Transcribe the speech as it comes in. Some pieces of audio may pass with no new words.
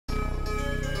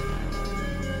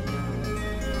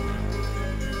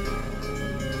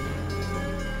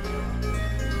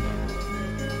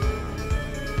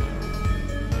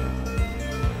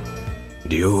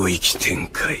領域展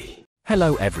開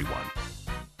Hello everyone.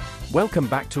 Welcome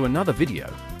back to another video.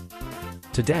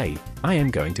 Today, I am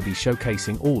going to be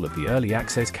showcasing all of the early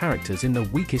access characters in the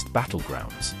weakest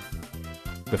battlegrounds.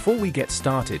 Before we get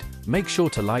started, make sure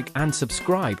to like and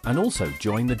subscribe and also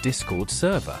join the Discord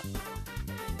server.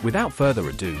 Without further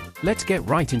ado, let's get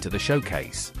right into the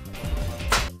showcase.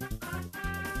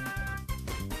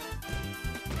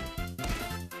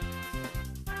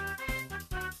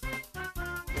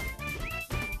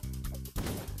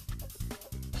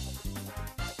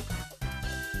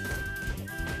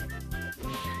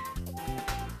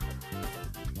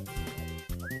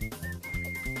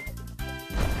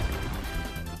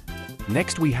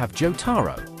 Next we have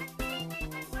Jotaro.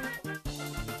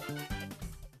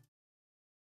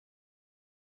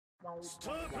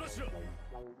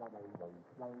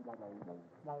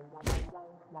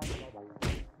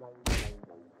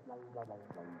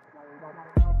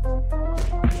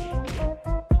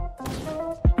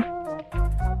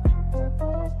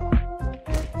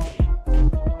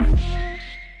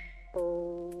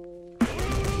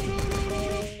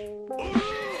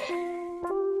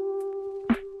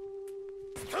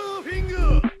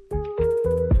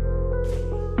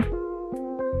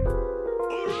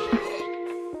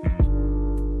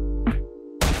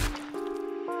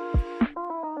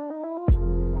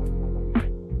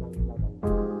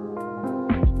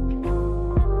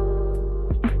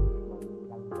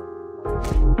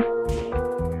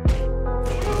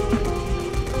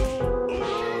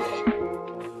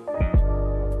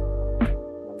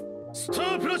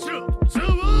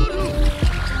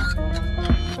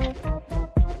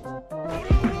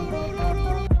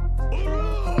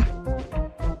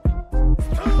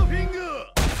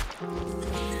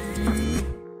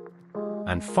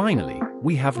 And finally,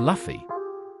 we have Luffy.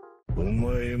 お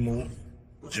前も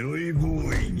ジョイボ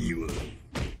ーイには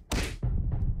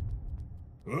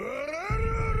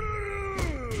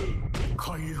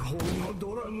解放の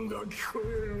ドラムが聞こえ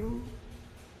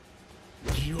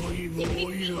る。ジョイボ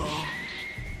ーイが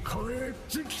帰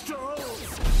ってきた。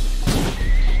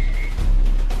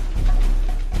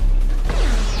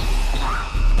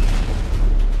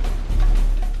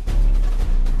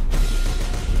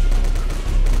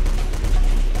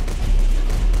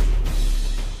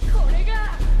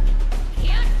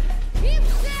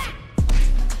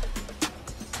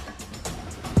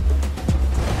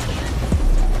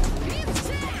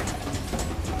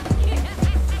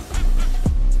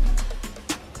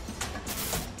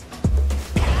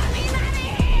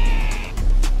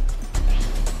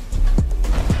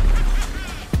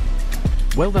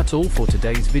Well, that's all for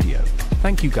today's video.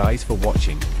 Thank you guys for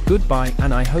watching. Goodbye,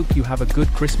 and I hope you have a good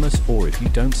Christmas, or if you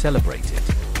don't celebrate it,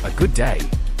 a good day.